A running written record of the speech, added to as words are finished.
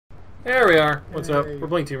There we are. What's Hey. up? We're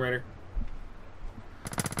playing Tomb Raider.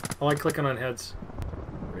 I like clicking on heads.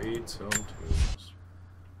 Raid some tombs.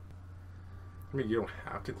 I mean, you don't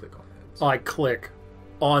have to click on heads. I click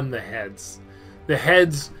on the heads. The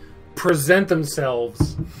heads present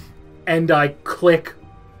themselves, and I click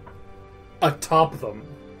atop them.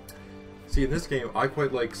 See, in this game, I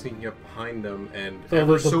quite like sneaking up behind them and So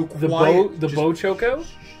ever so quiet. The bow choco?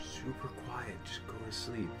 Super quiet. Just go to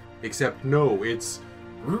sleep. Except, no, it's...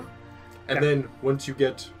 And then, once you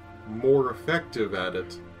get more effective at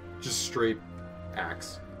it, just straight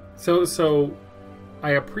axe. So,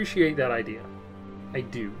 I appreciate that idea. I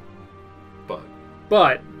do. But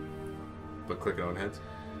But clicking on heads?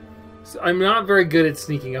 I'm not very good at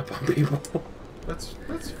sneaking up on people. That's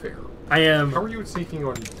fair. I am. How are you sneaking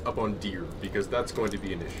up on deer? Because that's going to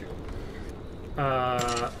be an issue.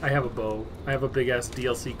 I have a bow. I have a big ass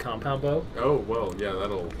DLC compound bow. Oh, well, yeah,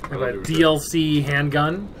 that'll I have a do it. DLC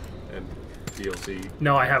handgun. And DLC.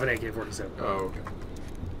 No, I have an AK-47. Oh, okay.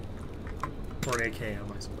 Or an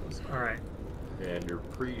AKM, I suppose. All right. And your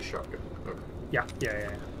pre-shotgun. Okay. Yeah.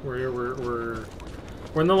 We're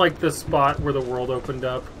in the spot where the world opened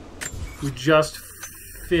up. We just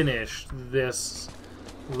finished this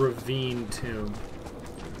ravine tomb.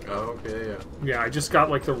 Oh, okay, yeah. Yeah, I just got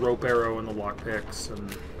like the rope arrow and the lockpicks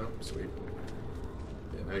and. Oh, sweet.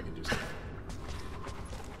 Yeah, now you can just.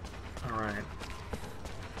 All right.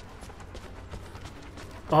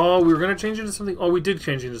 Oh, we were gonna change into something. Oh, we did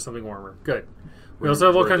change into something warmer. Good. We also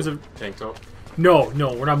have all kinds of tank top. No,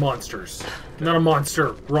 we're not monsters. I'm not a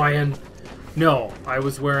monster, Ryan. No, I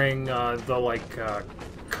was wearing the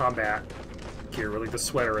combat gear, like the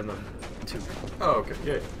sweater and the tube. Oh, okay,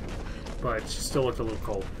 yeah. But she still looked a little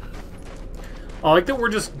cold. I like that we're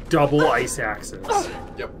just double ice axes.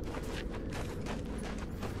 Yep.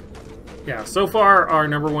 Yeah, so far our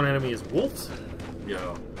 #1 enemy is wolves.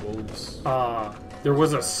 Yeah, wolves. There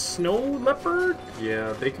was a snow leopard.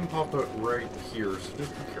 Yeah, they can pop out right here, so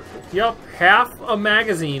just be careful. Yep, half a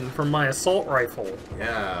magazine from my assault rifle.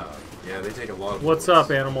 Yeah, they take a lot of What's bullets.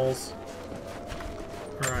 up, animals?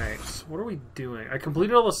 Alright, so what are we doing? I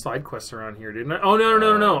completed all the side quests around here, didn't I? Oh,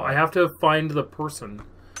 no. I have to find the person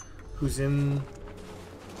who's in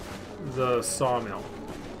the sawmill.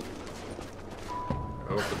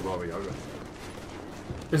 Oh, for the Baba Yaga.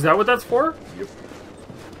 Is that what that's for? Yep.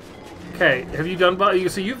 Okay, have you done...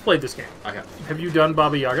 So you've played this game. I have. Have you done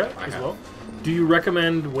Baba Yaga I as have. well? Do you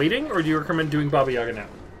recommend waiting, or do you recommend doing Baba Yaga now?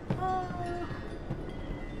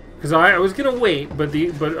 Because I was gonna wait, but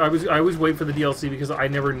I always wait for the DLC because I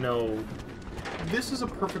never know. This is a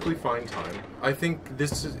perfectly fine time. I think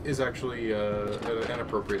this is actually an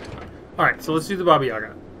appropriate time. All right, so let's do the Baba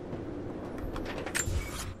Yaga.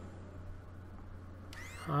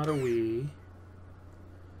 How do we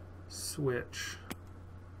switch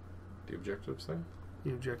The objectives thing?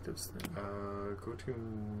 the objectives thing? Go to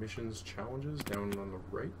missions challenges down on the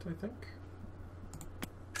right, I think.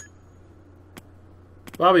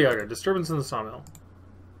 Baba Yaga, disturbance in the sawmill.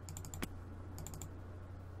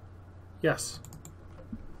 Yes.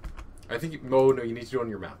 I think. Oh no, you need to do it on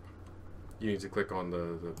your map. You need to click on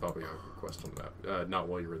the Baba Yaga quest on the map. Not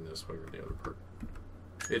while you're in this, while you're in the other part.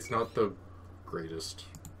 It's not the greatest.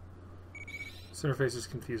 This interface is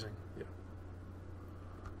confusing. Yeah.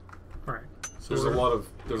 All right. So There's a lot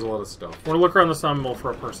of stuff. we're gonna look around the sawmill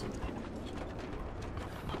for a person.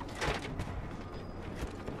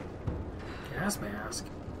 Gas mask.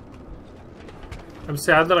 I'm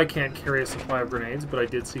sad that I can't carry a supply of grenades, but I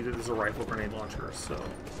did see that there's a rifle grenade launcher, so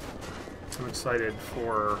I'm excited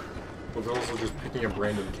for... Well, they're also just picking up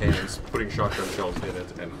random cans, putting shotgun shells in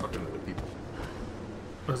it, and hucking them at people.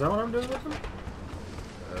 Is that what I'm doing with them?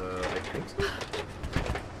 I think so.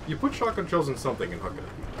 You put shotgun shells in something and huck it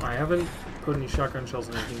at people. I haven't put any shotgun shells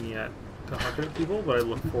in anything yet to huck at people, but I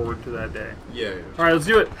look forward to that day. Yeah. Alright, let's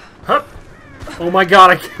do it. Hup! Oh my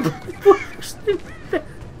god, I can't believe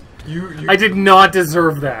I did not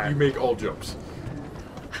deserve that. You make all jumps.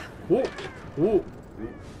 Whoa. Whoa.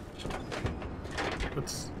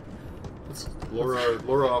 Let's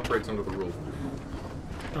Laura operates under the rule.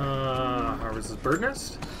 harvest this bird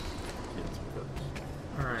nest? Yes,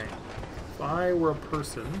 Alright. If I were a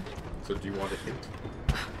person, so do you want a hint?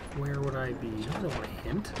 where would I be? I don't want a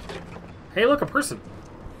hint. Hey, look, a person.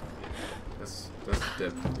 That's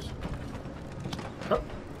dead. Hup.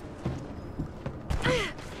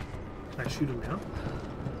 Can I shoot him now?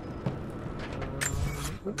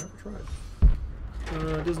 I've never tried.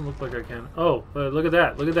 It doesn't look like I can. Oh, look at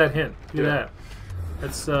that. Look at that hint. Look at that.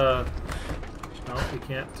 That's, no, we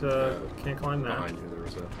can't climb that. Behind you, there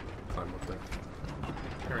was a climb up there.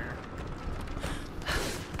 Here.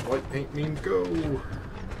 White paint means go.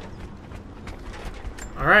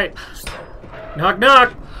 Alright. Knock,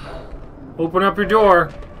 knock! Open up your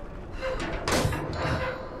door.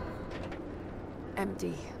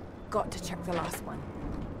 Empty. Got to check the last one.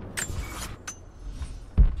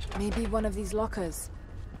 Maybe one of these lockers.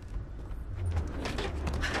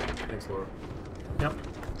 Thanks, Laura. Yep.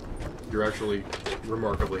 You're actually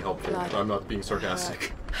remarkably helpful. Blood. I'm not being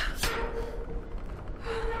sarcastic.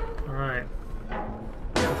 Alright.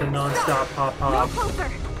 With a non-stop pop-pop. No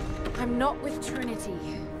closer! I'm not with Trinity.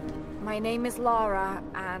 My name is Lara,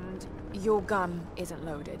 and your gun isn't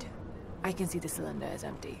loaded. I can see the cylinder is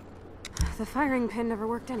empty. The firing pin never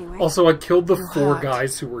worked anyway. Also, I killed the You 4 hurt.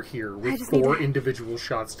 guys who were here I with just need 4 to- individual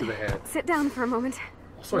shots to the head. Sit down for a moment.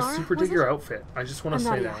 Also, I Lara, super was dig your it? outfit. I just want to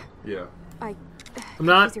I'm say not that. Yeah. I. I'm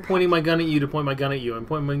not Use your pointing my gun at you to point my gun at you. I'm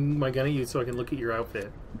pointing my gun at you so I can look at your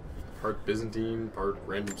outfit. Part Byzantine, part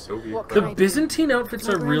random Soviet. What The kind? Byzantine outfits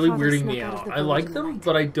My are really grandfather weirding me snuck out of out. the I like building them, tonight.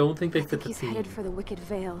 but I don't think they I fit think the he's theme. headed for the Wicked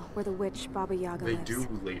Vale, where the witch Baba Yaga They lives. do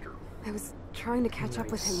later. I was trying to catch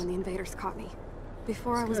up with him Nice. when the invaders caught me.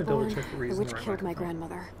 Before I Just was gotta double born, check the the reason witch where I killed my might go.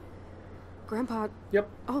 grandmother. Grandpa Yep.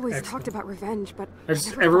 always Excellent. talked about revenge, but I just-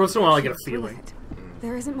 never every thought once in a while I he'd get a get through with feeling. it.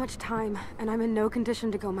 There isn't much time, and I'm in no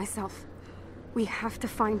condition to go myself. We have to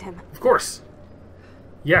find him. Of course.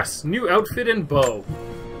 Yes, new outfit and bow.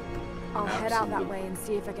 I'll head out that Absolutely. way and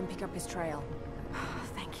see if I can pick up his trail.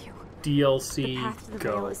 Thank you. DLC, The path to the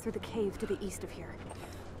go. vale is through the cave to the east of here.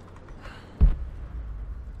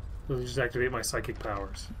 Let me just activate my psychic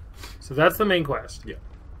powers. So that's the main quest. Yeah.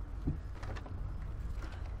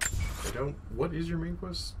 I don't. What is your main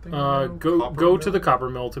quest thing? Go Copper to the mill? copper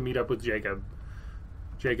mill to meet up with Jacob.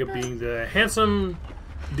 Jacob being the handsome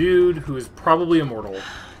dude who is probably immortal.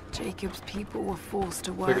 Jacob's people were forced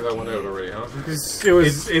to work. Figure that one out already, huh? It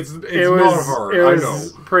was It's not hard. It I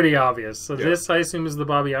was know. pretty obvious. So Yeah. this, I assume, is the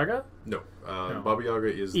Baba Yaga? No. No. Baba Yaga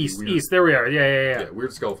is East, the weird, east. There we are. Yeah. yeah,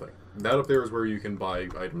 weird skull thing. That up there is where you can buy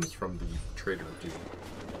items from the trader dude.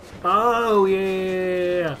 Oh,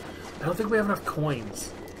 yeah. I don't think we have enough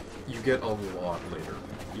coins. You get a lot later.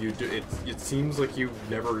 You do. It seems like you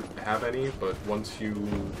never have any, but once you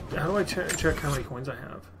How do I check how many coins I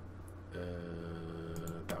have?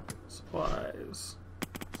 that one. Supplies.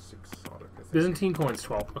 6 exotic, I think. Byzantine coins,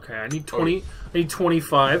 12. Okay, I need 20. I need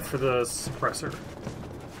 25 for the suppressor.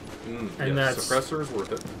 And yeah, that's- suppressor is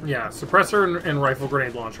worth it. Yeah, suppressor and rifle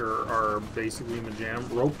grenade launcher are basically my jam.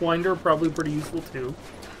 Rope winder probably pretty useful too.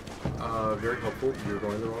 Very helpful. You're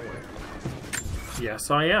going the wrong way. Yes,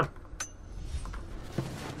 I am.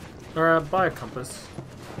 Alright, buy a compass.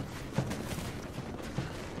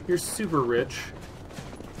 You're super rich.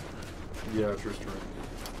 Yeah, sure, true.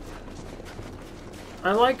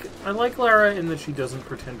 I like Lara in that she doesn't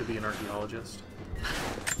pretend to be an archaeologist.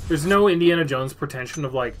 There's no Indiana Jones pretension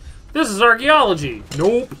of like, this is archaeology.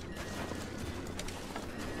 Nope.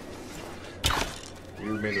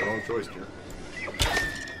 You made the wrong choice, dear.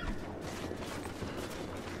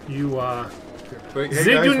 You But, hey,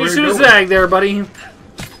 zig guys, when you where should have going? zagged there, buddy.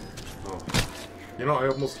 Oh. You know, I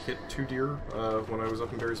almost hit 2 deer when I was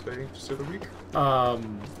up in Barry's Bay just the other week.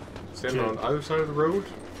 Standing on either side of the road,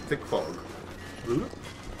 thick fog. Ooh,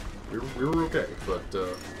 We were okay, but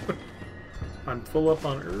I'm full up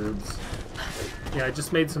on herbs. Yeah, I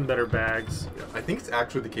just made some better bags. yeah, I think it's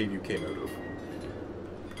actually the cave you came out of.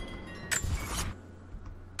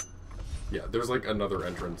 Yeah, there's like another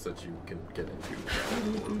entrance that you can get into.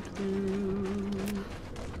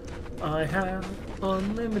 I have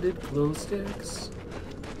unlimited glow sticks.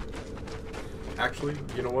 Actually,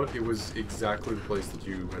 you know what? It was exactly the place that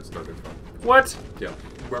you had started from. What? Yeah.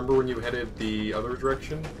 Remember when you headed the other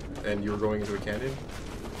direction and you were going into a canyon?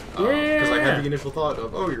 Because I Yeah. had the initial thought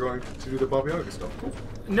of, oh, you're going to do the Baba Yaga stuff. Cool.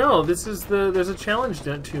 No, this is there's a challenge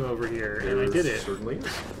done to over here, and I did There it. certainly is.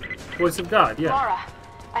 Voice of God, yeah. Laura,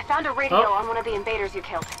 I found a radio Oh. on one of the invaders you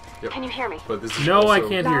killed. Yep. Can you hear me? But this is No, I also-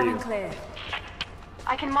 can't hear Loud you. and clear.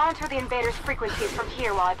 I can monitor the invaders' frequencies from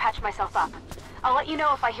here while I patch myself up. I'll let you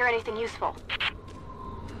know if I hear anything useful.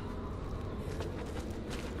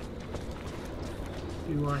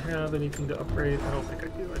 Do I have anything to upgrade? I don't think I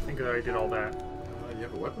do. I think I already did all that. You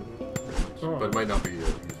have a weapon. Oh. But it might not be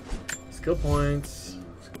Skill points.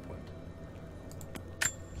 skill point.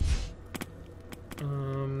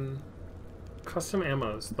 Custom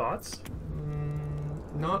ammos. Thoughts?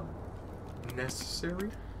 Not necessary.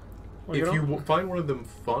 Well, If don't- you find one of them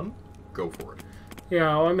fun, go for it.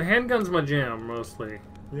 Yeah, well, handgun's my jam, mostly.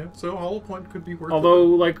 Yeah, so hollow point could be worth Although,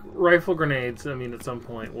 it. like, rifle grenades, I mean, at some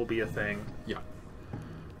point will be a thing. Yeah.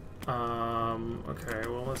 Okay,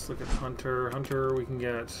 well, let's look at Hunter. Hunter, we can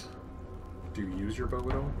get... Do you use your bow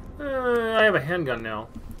at all? I have a handgun now.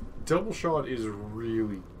 Double shot is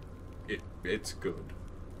really... It's good.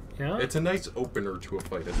 Yeah? It's a nice opener to a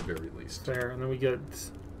fight at the very least. Fair. And then we get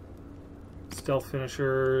stealth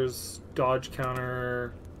finishers, dodge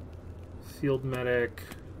counter, field medic.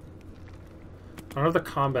 I don't have the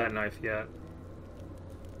combat knife yet.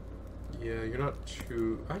 Yeah, you're not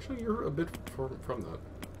too... Actually, you're a bit from that.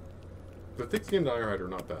 The thick-skinned Ironhide are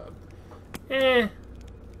not bad.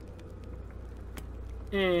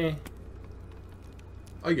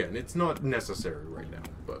 Again, it's not necessary right now,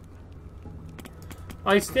 but...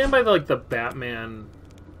 I stand by the Batman,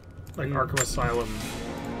 Arkham Asylum.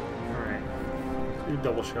 Alright. Do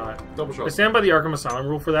double shot. Double shot. I stand by the Arkham Asylum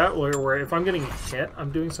rule for that, where if I'm getting hit,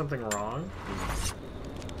 I'm doing something wrong.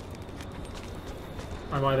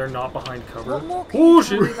 I'm either not behind cover. What more can you tell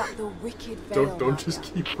shit! me about the wicked veil, Don't just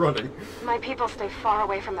keep running. My people stay far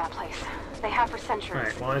away from that place. They have for centuries.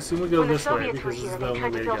 Alright, well I assume we go When the this way Soviets were because this here, is the they only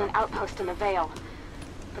tried way to to build an go. outpost in the Vale.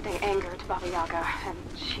 But they angered Baba Yaga, and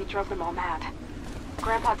she drove them all mad.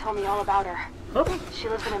 Grandpa told me all about her. Oh, She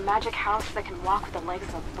lives in a magic house that can walk with the legs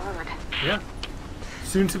of a bird. yeah.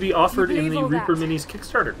 Soon to be offered You in believe the all that? Reaper Minis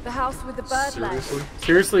Kickstarter. The house with the bird legs. Seriously?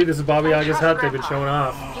 Seriously, this is Baba I Yaga's trust hut they've been Grandpa. showing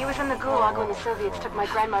off. He was in the gulag when the Soviets took my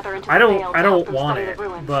grandmother into the I Vale don't to help them want study it, the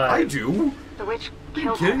ruins. but I do? The witch Are you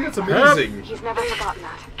killed kidding? her. That's amazing. He's never forgotten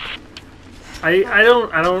that. I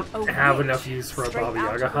don't A have witch enough use for a straight Baba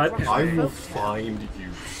out Yaga of a hut. Russian I will folktale. find you.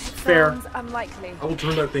 Fair. Sounds unlikely. I will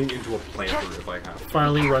turn that thing into a planter if I have to.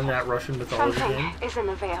 Finally run that Russian mythology Something game is in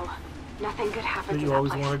the Vale. Nothing good that happens in you that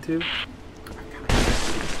always place. wanted to.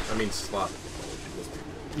 I mean, Slavic mythology, let's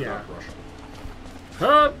be real. Yeah. Not Russian.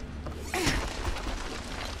 Up!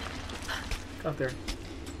 Got there.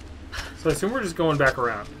 So I assume we're just going back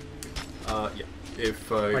around. Yeah.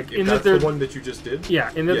 If Like, in if that that's there- the one that you just did,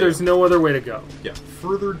 Yeah, in that Yeah, there's yeah. no other way to go. yeah.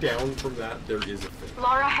 Further down from that, there is a thing.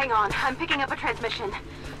 Lara, hang on. I'm picking up a transmission.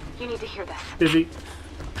 You need to hear this. Busy.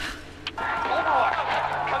 Overwatch,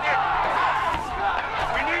 come in.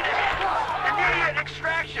 We need immediate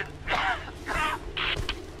extraction.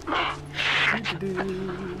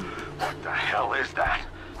 What the hell is that?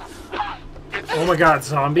 It's Oh my god,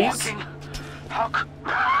 zombies? walking. How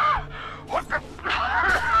what the?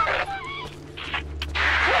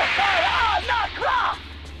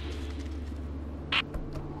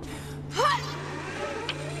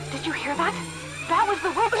 Did you hear that? That was the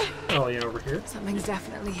witch. Oh yeah, over here. Something's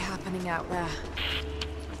definitely happening out there.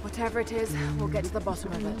 Whatever it is, we'll get to the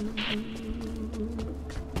bottom of it.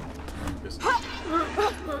 Yes.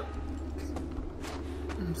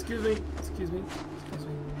 Excuse me. Excuse me. Excuse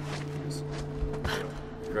me. Just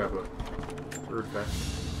Grab a third back.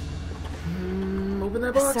 open that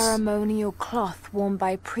A box. ceremonial cloth worn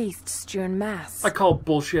by priests during mass. I call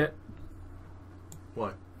bullshit.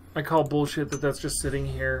 What? I call bullshit that that's just sitting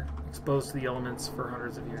here, exposed to the elements for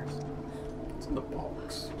hundreds of years. It's in the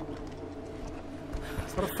box.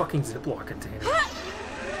 It's not a fucking Ziploc container.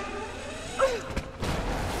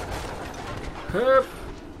 Hup.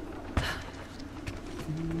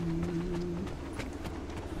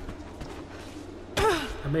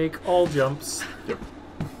 I make all jumps. Yep.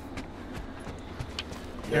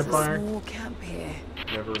 There's a Campfire. small camp here.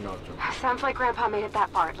 Never not jump. Sounds like Grandpa made it that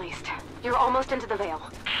far at least. You're almost into the Vale.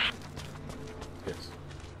 Yes.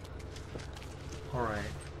 Alright.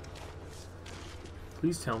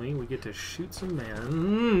 Please tell me we get to shoot some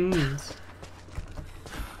mans.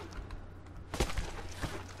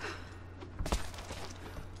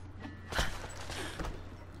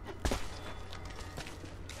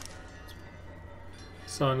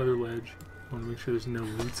 Saw another ledge. Want to make sure there's no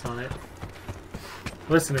loots on it.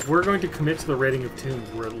 Listen, if we're going to commit to the raiding of tombs,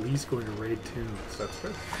 we're at least going to raid tombs. That's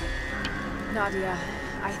fair. Nadia,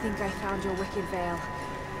 I think I found your wicked veil.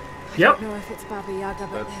 I Yep. don't know if it's Baba Yaga,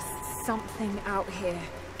 but That's- there's something out here.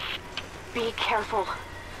 Be careful.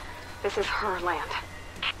 This is her land.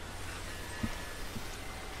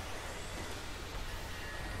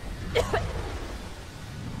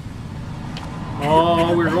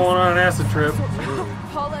 Oh, we're going on an acid trip.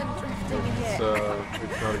 Pollen drifting It's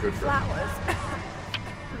not a good trip. flowers.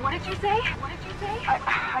 What did you say? What did you say?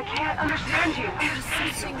 I can't understand you.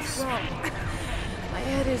 Something's wrong. My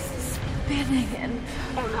head is spinning and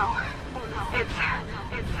Oh no. Oh no.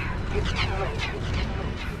 It's too late.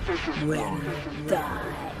 This is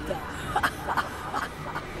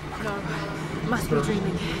no, must be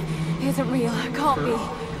dreaming. It isn't real. It can't be.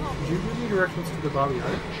 Did you give me directions to the Bobby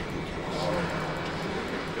Hut?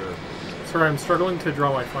 Good. Sorry, I'm struggling to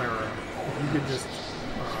draw my firearm. If you could just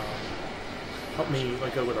help me,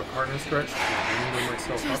 like, go with a partner stretch to lean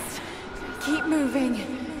myself Just keep moving.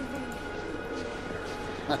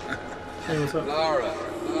 up. Hey, what's up?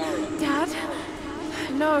 Dad?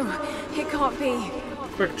 No, it can't be.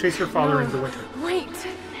 Quick, chase your father No. into the winter. Wait.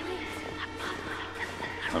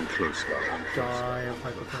 I'm close, Lara. Die of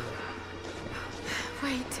hypothermia.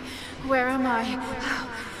 Wait, where am I?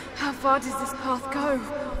 How far does this path go?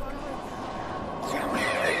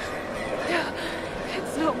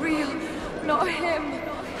 It's not real. Not him.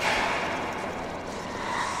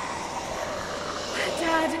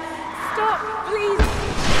 Dad, stop, please.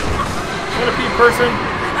 Centipede person.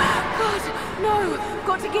 God, no.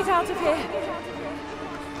 Got to get out of here.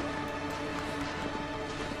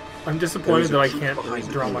 I'm disappointed that I can't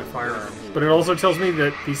draw my firearm, but it also tells me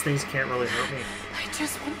that these things can't really hurt me. I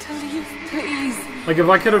just want to leave, please. Like, if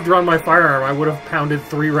I could have drawn my firearm, I would have pounded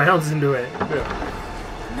 3 rounds into it.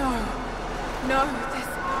 No, this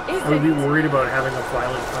isn't. I would be worried about having a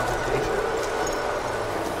violent confrontation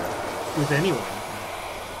with anyone.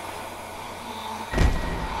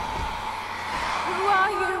 Who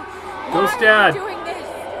are you? Ghost Why Dad. are you doing this?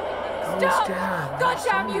 Ghost Stop! Dad. God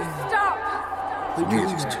damn you, stop!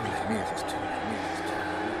 Music's too late.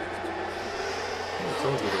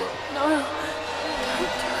 Someone's gonna go. No.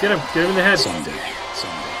 Get him in the head. Someday.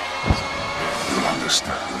 You'll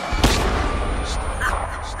understand.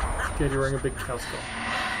 Good, you're wearing a big cow skull.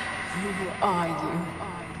 Who are you?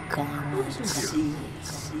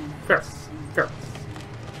 Fair. Yeah,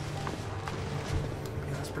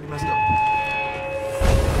 that's pretty messed up.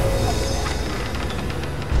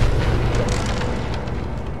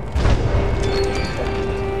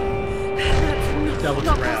 That Not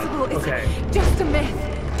looks rad. possible. It's Okay. just a myth.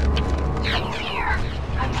 Here.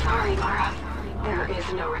 I'm sorry, Lara. There is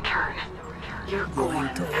no return. You're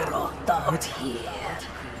going to rot out here.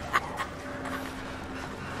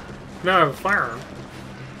 Now I have a firearm.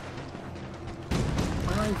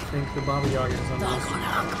 I think the Baba Yaga is on this.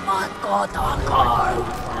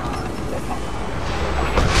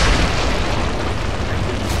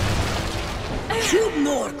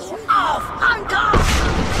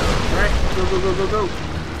 Alright, go.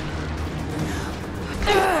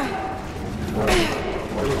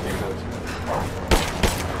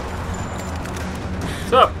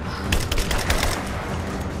 What's up?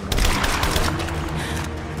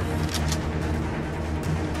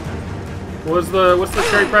 What's the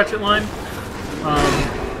Terry Pratchett line?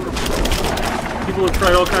 People have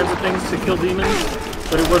tried all kinds of things to kill demons,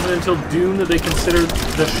 but it wasn't until Doom that they considered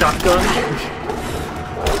the shotgun.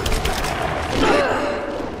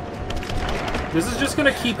 This is just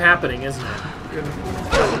gonna keep happening, isn't it?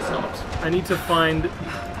 I need to find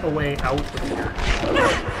a way out of here.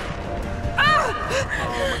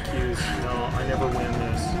 Oh, my cues. No, I never win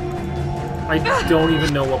this. I don't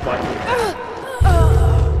even know what button.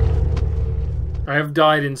 I have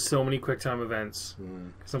died in so many QuickTime events.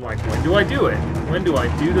 Because I'm like, when do I do it? When do I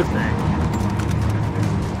do the thing?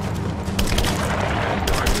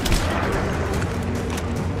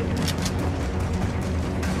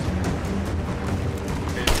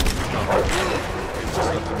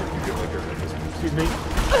 Excuse me.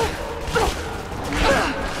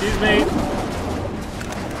 Excuse me.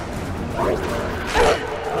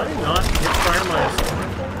 I did not hit fire my assault.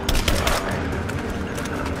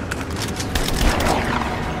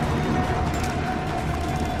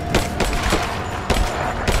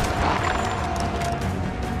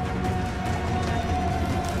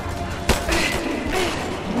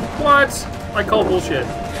 What? I call bullshit.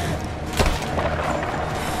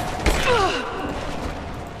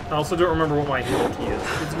 I also don't remember what my hero key is.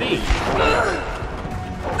 It's V.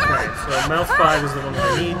 Okay, so mouse 5 is the one that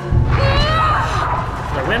I need.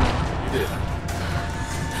 Did I win? You did.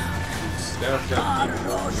 You stabbed down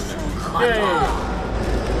Yay!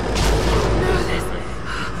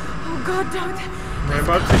 Oh God, don't. I'm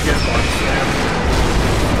about to get one stabbed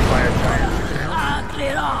by a giant.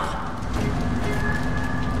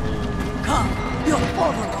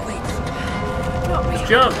 Just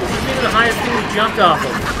jump. This is maybe the highest thing we jumped off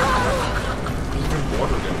of.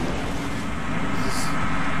 water down.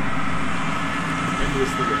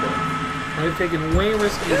 Endlessly above. I've taken way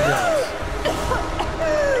riskier jumps.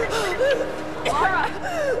 Lara!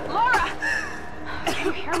 Do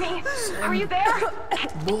you hear me? Are you there?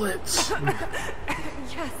 Bullets.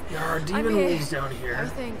 Yes. There are I'm demon here, wolves down here. I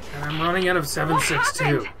think. And I'm running out of What 762.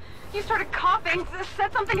 happened? You started coughing,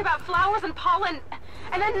 said something about flowers and pollen,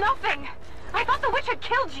 and then nothing. I thought the witch had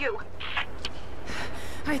killed you.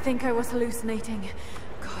 I think I was hallucinating.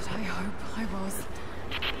 God, I hope I was.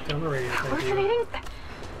 Down the radio, thank you. Hallucinating?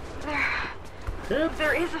 Yep.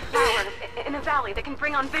 There is a flower in a valley that can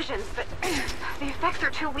bring on visions, but the effects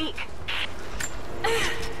are too weak.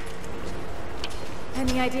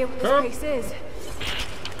 Any idea what this Huh? place is?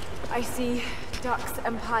 I see ducks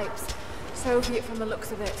and pipes. Soviet from the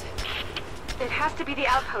looks of it. It has to be the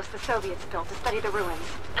outpost the Soviets built to study the ruins.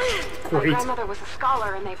 My Great. grandmother was a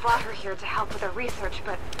scholar, and they brought her here to help with her research,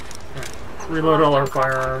 but... Let's reload all our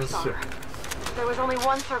firearms. There was only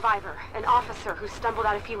one survivor, an officer who stumbled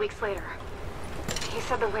out a few weeks later. He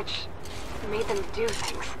said the witch made them do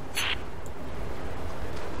things.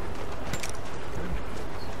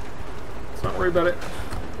 Let's not worry about it.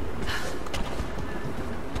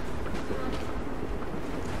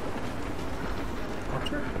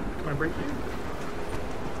 Watcher? Can I break you?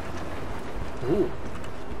 Ooh.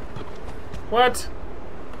 What?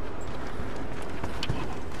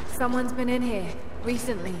 Someone's been in here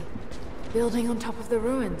recently, building on top of the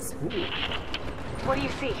ruins. Ooh. What do you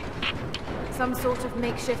see? Some sort of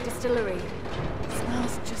makeshift distillery.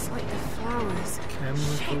 Smells just like the flowers.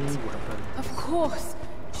 Chemical weapon. Of course!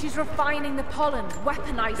 She's refining the pollen,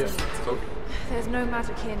 weaponizing Yes. it. Okay. There's no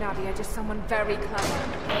magic here, Nadia, just someone very clever.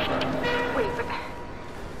 Wait, but...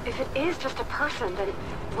 if it is just a person, then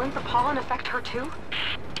wouldn't the pollen affect her too?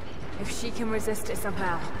 If she can resist it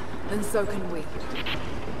somehow, then so can we.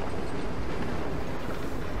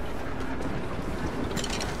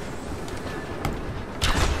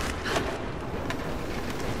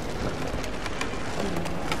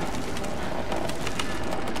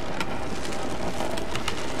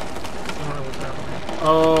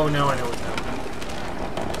 Oh, now I know what's happening.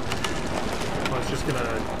 Oh, it's just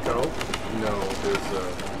gonna go? No, there's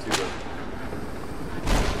see the.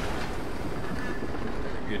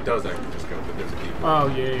 It does actually just go, but there's a key. Oh,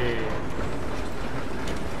 yeah.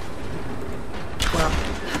 Well.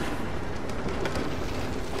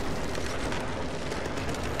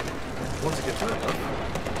 Once it gets to that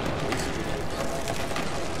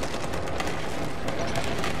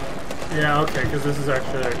Yeah, okay, because this is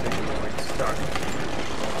actually, I think, like, stuck.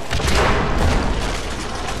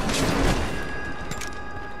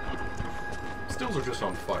 Stills are just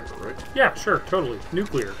on fire, right? Yeah, sure, totally.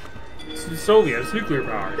 Nuclear. It's Soviet, it's nuclear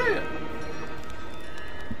power. Yeah.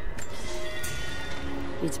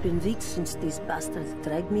 It's been weeks since these bastards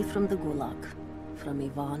dragged me from the Gulag, from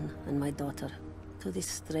Ivan and my daughter, to this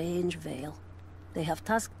strange vale. They have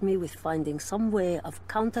tasked me with finding some way of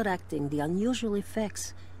counteracting the unusual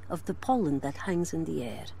effects of the pollen that hangs in the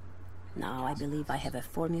air. Now I believe I have a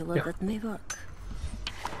formula that may work.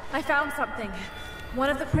 I found something. One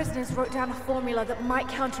of the prisoners wrote down a formula that might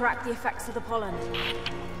counteract the effects of the pollen.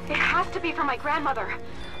 It has to be for my grandmother.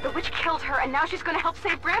 The witch killed her, and now she's going to help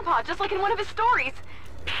save Grandpa, just like in one of his stories.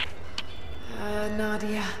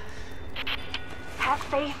 Nadia. Have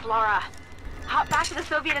faith, Lara. Hop back to the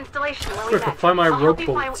Soviet installation where we Quick, met. apply my I'll rope help you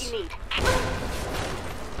find what bullets. you need.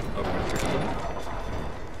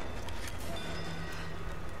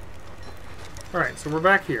 Alright, so we're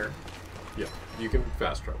back here. Yeah, you can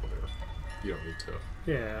fast travel there. You don't need to.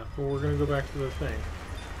 Yeah, well, we're gonna go back to the thing.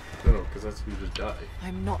 No, because that's you just die.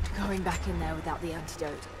 I'm not going back in there without the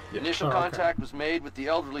antidote. Yeah. Initial Oh, okay. contact was made with the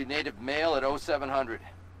elderly native male at 0700.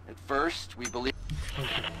 At first, we believe...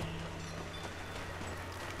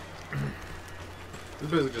 It's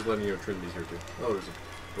basically just letting you know Trinity's here too. Oh, there's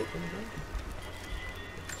a book on the ground?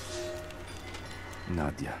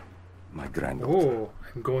 Nadia, my granddaughter. Oh,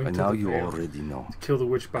 I'm going And to now the you veil already know. to kill the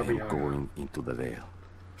witch I Baba am Yaga. going into the Vale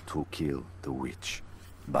to kill the witch,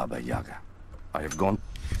 Baba Yaga. I have gone.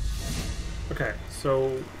 Okay, so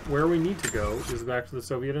where we need to go is back to the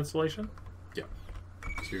Soviet installation. Yeah.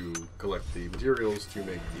 To collect the materials to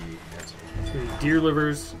make the antidote. To deer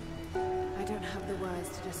livers. I don't have the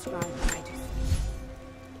words to describe what I just...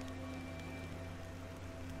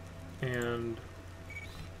 And...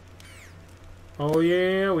 oh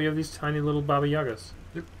yeah, we have these tiny little Baba Yagas.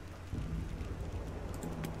 Yep.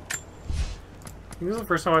 I think this is the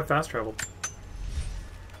first time I fast traveled.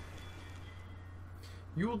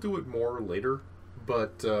 You will do it more later,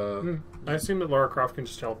 but I assume that Lara Croft can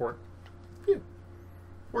just teleport. yeah.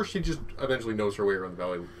 Or she just eventually knows her way around the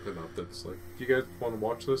valley enough that's like, do you guys want to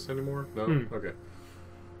watch this anymore? No? Okay.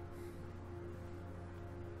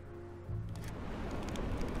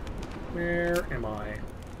 Where am I?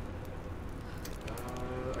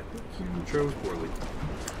 I think you chose poorly.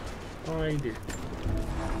 I did.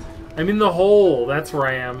 I'm in the hole. That's where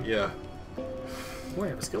I am. Yeah. Oh, I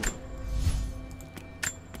have a skill.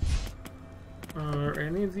 Are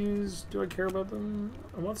any of these... do I care about them?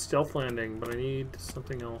 I want stealth landing, but I need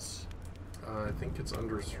something else. I think it's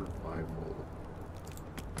under survival.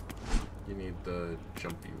 You need the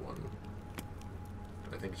jumpy one.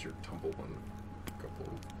 I think it's your tumble one. A couple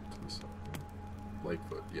to the side.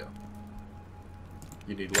 Lightfoot, yeah.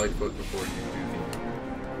 You need Lightfoot before you do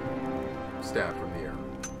the stab from the air.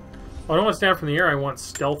 Oh, I don't want stab from the air. I want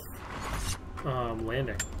stealth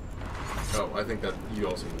landing. Oh, I think that you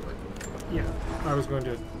also need Lightfoot for that. Yeah, I was going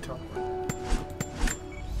to teleport.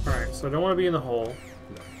 Alright, so I don't want to be in the hole.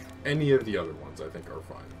 No. Any of the other ones I think are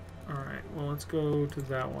fine. Alright, well let's go to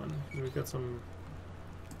that one. We've got some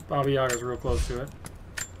Baba Yaga's real close to it.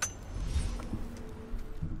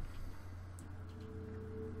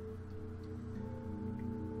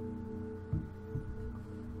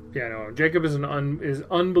 Yeah, no, Jacob is is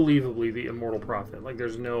unbelievably the immortal prophet. Like,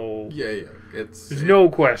 there's no... Yeah. There's no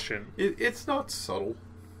question. It's not subtle.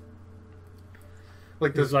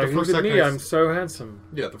 Like, He's like, look at me, I'm so handsome.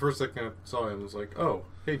 Yeah, the first second I saw him was like, oh,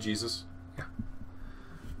 hey, Jesus. Yeah.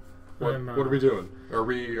 What are we doing? Are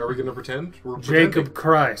we going to pretend? We're Jacob pretending.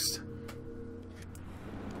 Christ.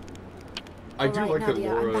 I do like that Nadia,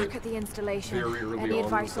 Laura... I'm back at the installation. very early Any on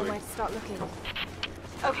advice was on like- where to start looking?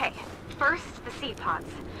 Okay, first, the seed pods.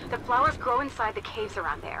 The flowers grow inside the caves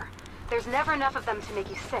around there. There's never enough of them to make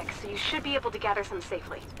you sick, so you should be able to gather some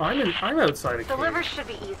safely. I'm outside a The cave. livers should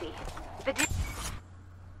be easy.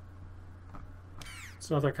 It's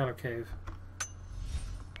not that kind of cave.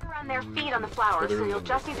 Around their feet on the flowers, so you'll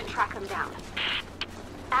just need to track them down.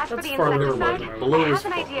 As for That's the farther insecticide, than I Below I is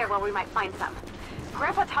have an far. idea where we might find some.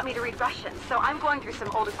 Grandpa taught me to read Russian, so I'm going through some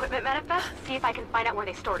old equipment manifests, see if I can find out where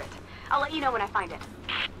they stored it. I'll let you know when I find it.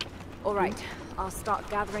 All right, I'll start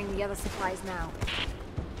gathering the other supplies now.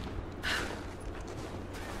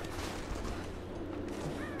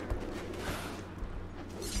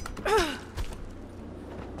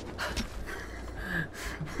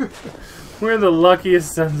 We're the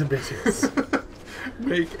luckiest sons of bitches.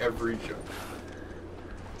 Make every joke.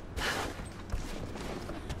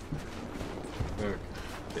 Okay.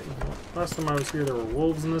 Last time I was here, there were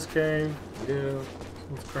wolves in this cave. Yeah.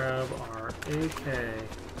 Let's grab our AK.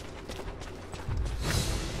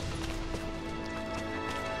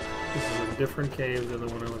 This is a different cave than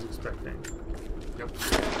the one I was expecting. Yep.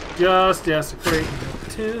 Just desecrate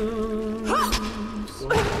tombs. Well,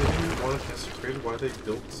 they didn't want to desecrate why they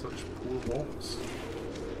built such poor walls.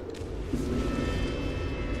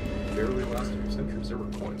 Barely lasted for centuries. There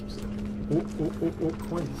were coins. Oh,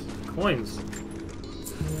 coins. Coins.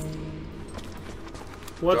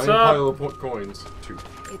 What's Giant up? pile of coins. 2.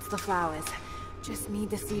 It's the flowers. Just need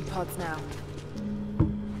the seed pods now.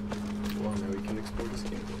 Well, now we can explore this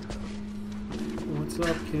game. What's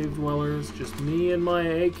up, cave dwellers? Just me and my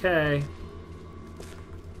AK.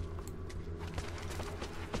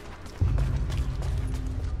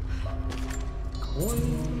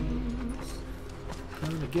 Coins.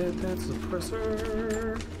 Gonna get that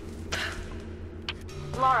suppressor.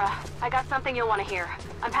 Lara, I got something you'll want to hear.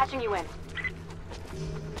 I'm patching you in.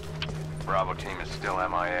 Bravo team is still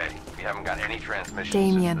MIA. We haven't got any transmissions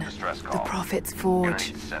Damien, since the distress the call. Prophet's We're gonna Forge.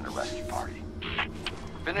 need to send a rescue party.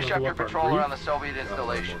 Finish Level up your up our patrol brief. around the Soviet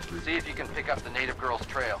installation. See if you can pick up the native girl's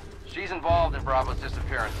trail. She's involved in Bravo's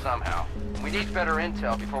disappearance somehow. We need better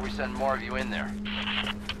intel before we send more of you in there.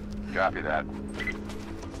 Copy that.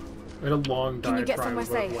 I had a long Can you get diatribe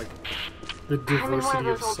somewhere about safe? like the I'm in one diversity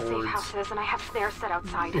of those of old safe swords houses, and I have snares set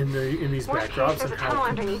outside. in these Worst case, backdrops there's and a tunnel how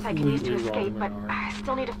underneath I can use to completely wrong escape, they but are. I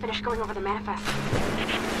still need to finish going over the manifest.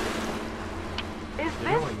 Is You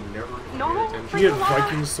know, this I never paid normal attention. for He you, had Lara?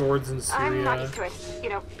 Viking swords in I'm not Syria. used to it. You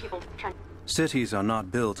know, people trying. Cities are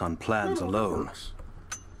not built on plans alone.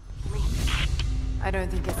 I don't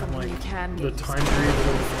think it's something Like you can the get. time period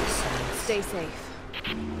doesn't make sense. Stay safe.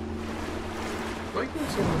 Viking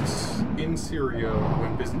swords in Syria,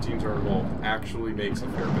 when Byzantines are involved, actually makes a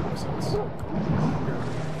fair bit of sense. I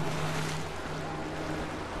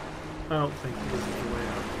don't think this is the way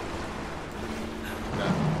out.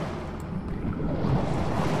 Nah.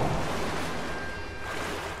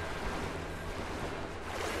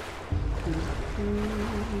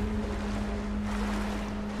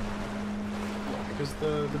 Because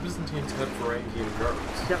the Byzantines had Varangian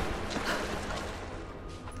guards. Yep.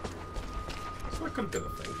 So that could have been a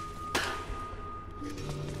thing.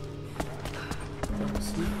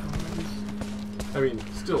 I mean,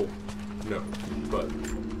 still, no. But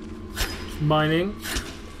Mining.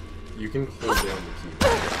 you can hold down the key.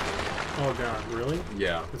 Oh god, really?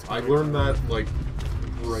 Yeah, It's I very learned that, like,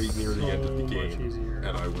 right near the end of the so much game. easier.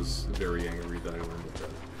 And I was very angry that I learned that.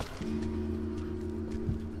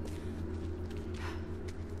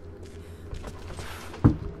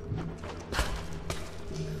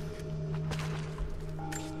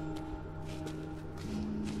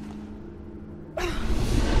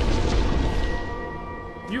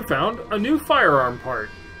 You found a new firearm part.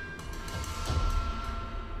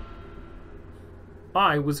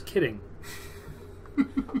 I was kidding.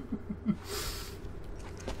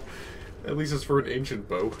 At least it's for an ancient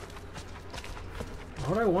bow. Why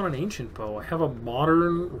would I want an ancient bow? I have a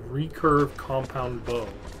modern recurve compound bow.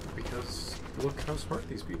 Because look how smart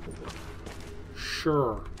these people were.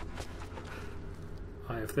 Sure.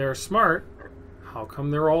 If they're smart, how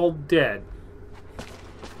come they're all dead?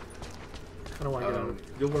 How do I get out?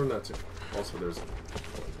 You'll learn that too. Also, there's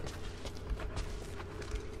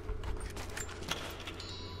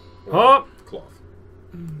Oh! Cloth.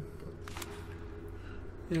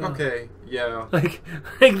 Yeah. Okay, yeah. Like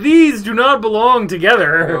these do not belong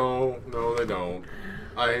together. No, they don't.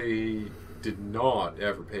 I did not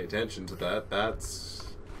ever pay attention to that.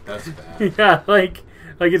 That's bad. Yeah, like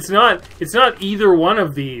it's not either one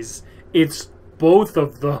of these. It's both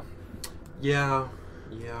of them. Yeah.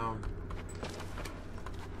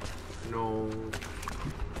 No.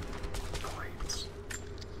 Coins.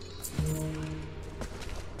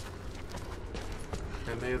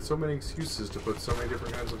 And they had so many excuses to put so many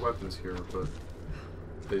different kinds of weapons here, but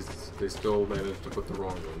they still managed to put the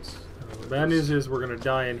wrong ones. The bad news is we're gonna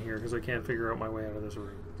die in here because I can't figure out my way out of this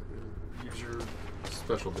room. Use your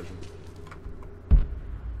special vision.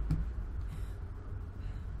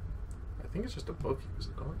 I think it's just above you, is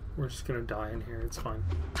it not? We're just gonna die in here. It's fine.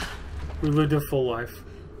 We lived a full life.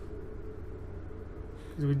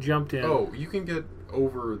 We jumped in. Oh, you can get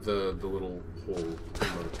over the little hole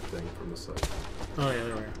thing from the side. Oh yeah,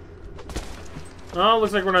 there we are. Oh,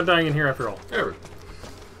 looks like we're not dying in here after all. There we go.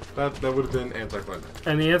 That would have been anticlimactic.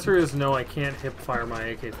 And the answer is no, I can't hip fire my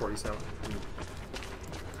AK-47.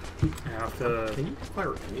 I have to... Can you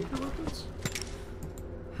fire any of your weapons?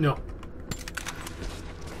 No.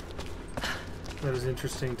 That is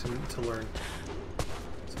interesting to learn.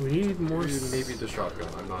 So we need more... Maybe the shotgun.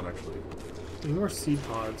 I'm not actually... We need more seed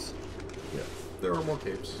pods. Yeah. There are more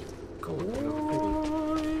capes. Coins.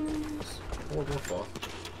 Or more cloth.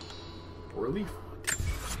 Or a leaf.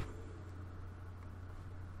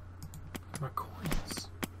 My coins.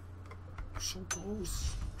 We're so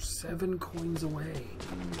close. 7 coins away.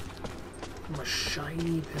 From a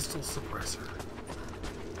shiny pistol suppressor.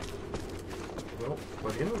 Well, by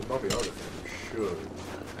the end of the Baba Yaga thing, you should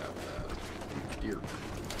have that. Dear.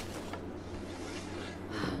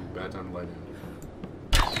 Bad time to light in.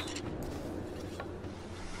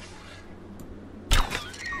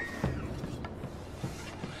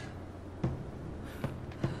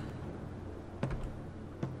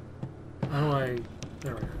 How do I...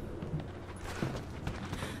 There we go.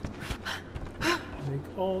 Make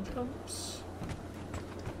all jumps.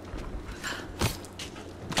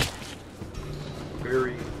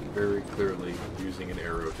 Very, very clearly using an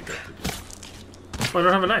arrow to get to do. Oh, I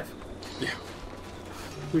don't have a knife. Yeah.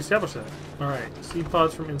 We established that. Alright, seed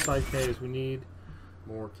pods from inside caves. We need...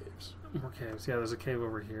 More caves. More caves. Yeah, there's a cave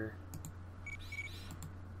over here.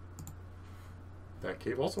 That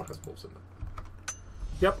cave also has wolves in it.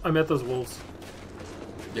 Yep, I met those wolves.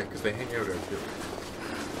 Yeah, because they hang out out here.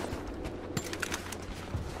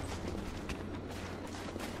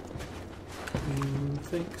 Who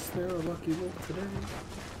thinks they're a lucky wolf today?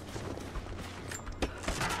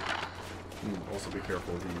 Also be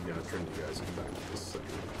careful of the Trinity guys come back to this second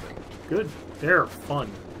thing. Good. They're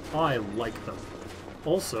fun. I like them.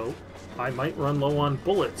 Also, I might run low on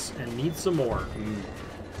bullets and need some more.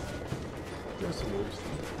 There's some wolves.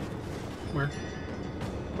 Where?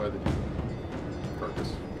 By the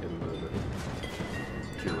carcass in the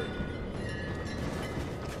Kira.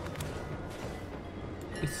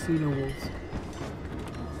 I see no wolves.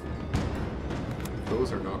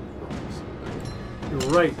 Those are not wolves.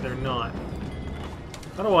 You're right, they're not.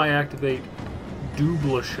 How do I activate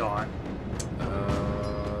double shot?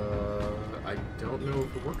 I don't know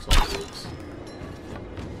if it works on wolves.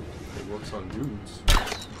 It works on dudes.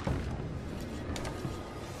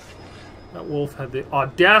 That wolf had the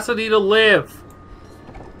audacity to live!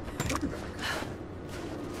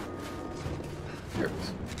 Here it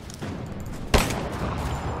is.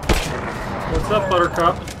 What's up,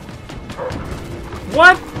 Buttercup?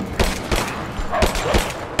 What?!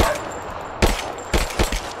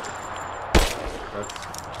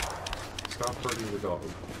 Stop hurting the dog.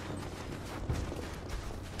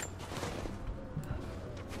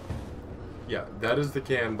 Yeah, that is the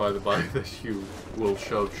can by the body that you will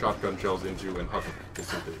shove shotgun shells into and huff it to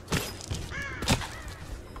see if they explode.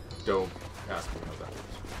 Don't ask me how that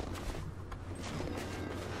works.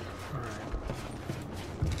 Alright.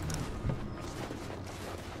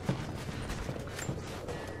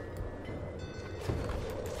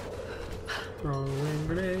 Throwing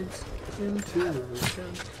grenades into the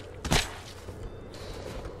gun.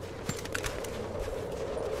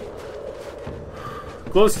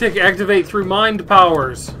 Glow stick activate through mind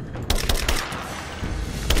powers.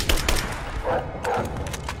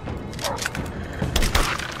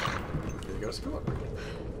 You got a skill upgrade.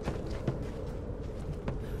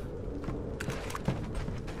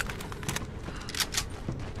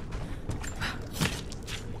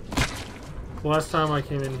 The last time I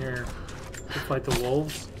came in here to fight the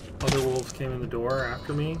wolves, other wolves came in the door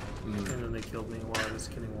after me, and then they killed me while I was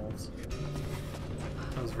killing wolves.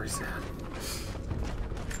 That was very sad.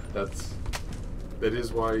 That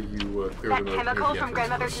is why you clear That them out chemical near the from entrance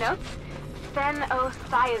grandmother's first. notes?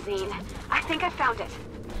 Phenothiazine. I think I found it.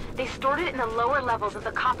 They stored it in the lower levels of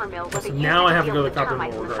the copper mill where So they now I used have it to to go to deal the with copper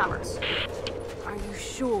termites mill in the regardless. summer. Are you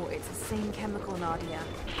sure it's the same chemical, Nadia?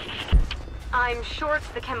 I'm sure it's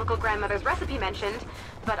the chemical grandmother's recipe mentioned,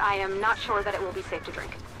 but I am not sure that it will be safe to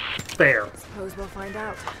drink. Fair. Suppose we'll find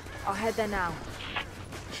out. I'll head there now.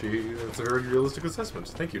 That's a very realistic assessment.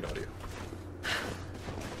 Thank you, Nadia.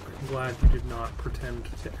 I'm glad you did not pretend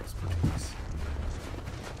to expertise.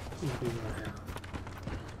 Even I have.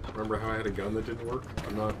 Remember how I had a gun that didn't work?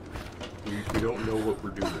 I'm not... We don't know what we're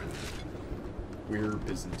doing. We're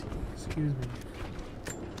Byzantine. Excuse me.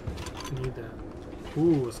 I need that.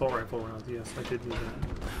 Ooh, assault rifle rounds. Yes, I did need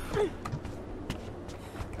that.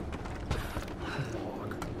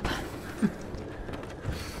 Log.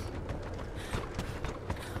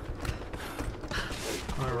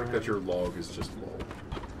 I like that your log is just log.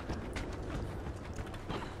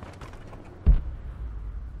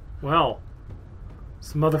 Well,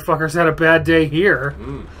 some motherfuckers had a bad day here.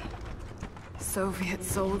 Soviet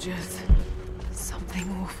soldiers. Something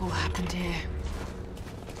awful happened here.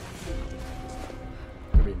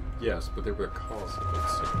 I mean, yes, but they were the cause of it,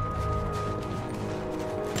 so...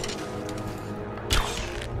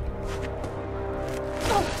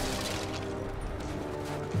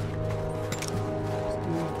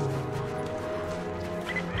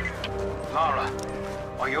 Lara,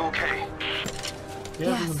 are you okay?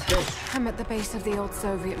 Yes, I'm at the base of the old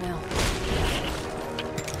Soviet mill.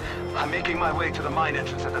 I'm making my way to the mine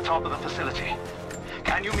entrance at the top of the facility.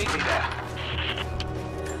 Can you meet me there?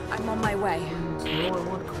 I'm on my way. No, I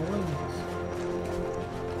want coins.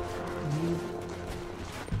 I need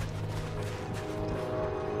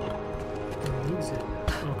it.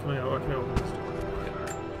 Oh, can I open this door?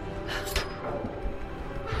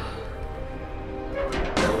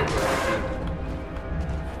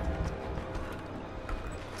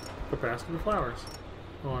 A basket of flowers.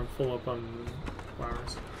 Oh, I'm full up on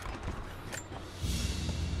flowers.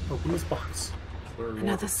 Open this box.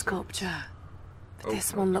 Another sculpture. But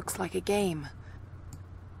this one looks like a game.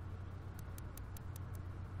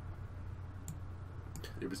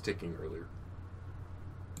 It was ticking earlier.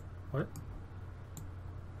 What?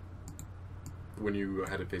 When you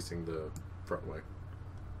had it facing the front way.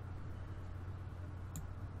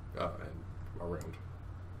 And around.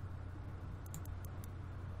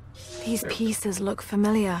 These pieces look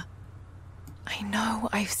familiar. I know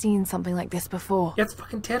I've seen something like this before. Yeah, it's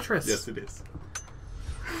fucking Tetris. Yes, it is.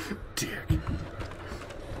 Dick.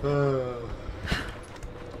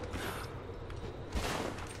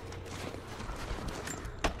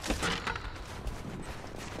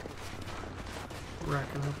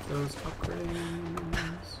 Racking up those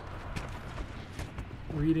upgrades.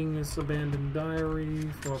 Reading this abandoned diary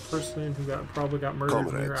from a person who probably got murdered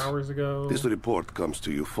here hours ago. This report comes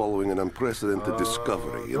to you following an unprecedented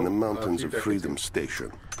discovery in the mountains of Freedom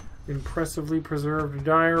Station. Impressively preserved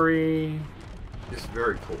diary. It's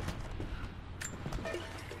very cold.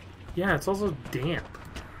 Yeah, it's also damp.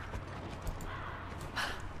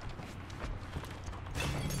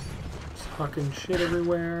 Just fucking shit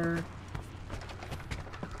everywhere.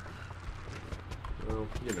 Well,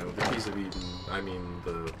 you know, the piece of Eden, I mean,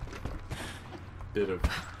 the bit of...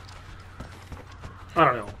 I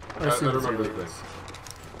don't know. I don't remember the thing.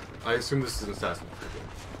 I assume this is an Assassin's Creed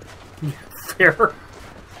game. Yeah, fair.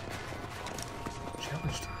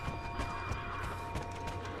 Challenge time.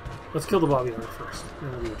 Let's kill the Bobby Art first,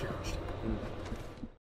 then we'll do a challenge time.